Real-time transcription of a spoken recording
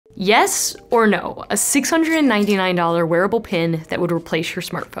Yes or no, a $699 wearable pin that would replace your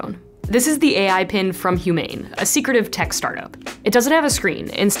smartphone. This is the AI pin from Humane, a secretive tech startup. It doesn't have a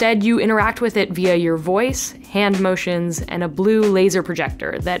screen. Instead, you interact with it via your voice, hand motions, and a blue laser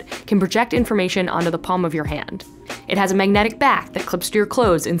projector that can project information onto the palm of your hand. It has a magnetic back that clips to your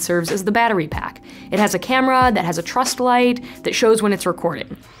clothes and serves as the battery pack. It has a camera that has a trust light that shows when it's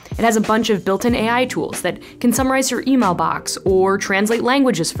recording. It has a bunch of built-in AI tools that can summarize your email box or translate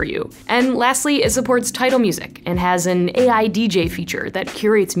languages for you. And lastly, it supports title music and has an AI DJ feature that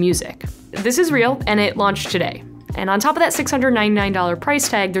curates music. This is real, and it launched today. And on top of that $699 price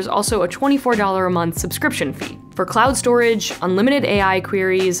tag, there's also a $24 a month subscription fee for cloud storage, unlimited AI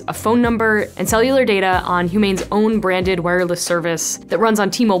queries, a phone number, and cellular data on Humane's own branded wireless service that runs on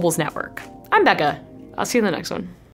T-Mobile's network. I'm Becca. I'll see you in the next one.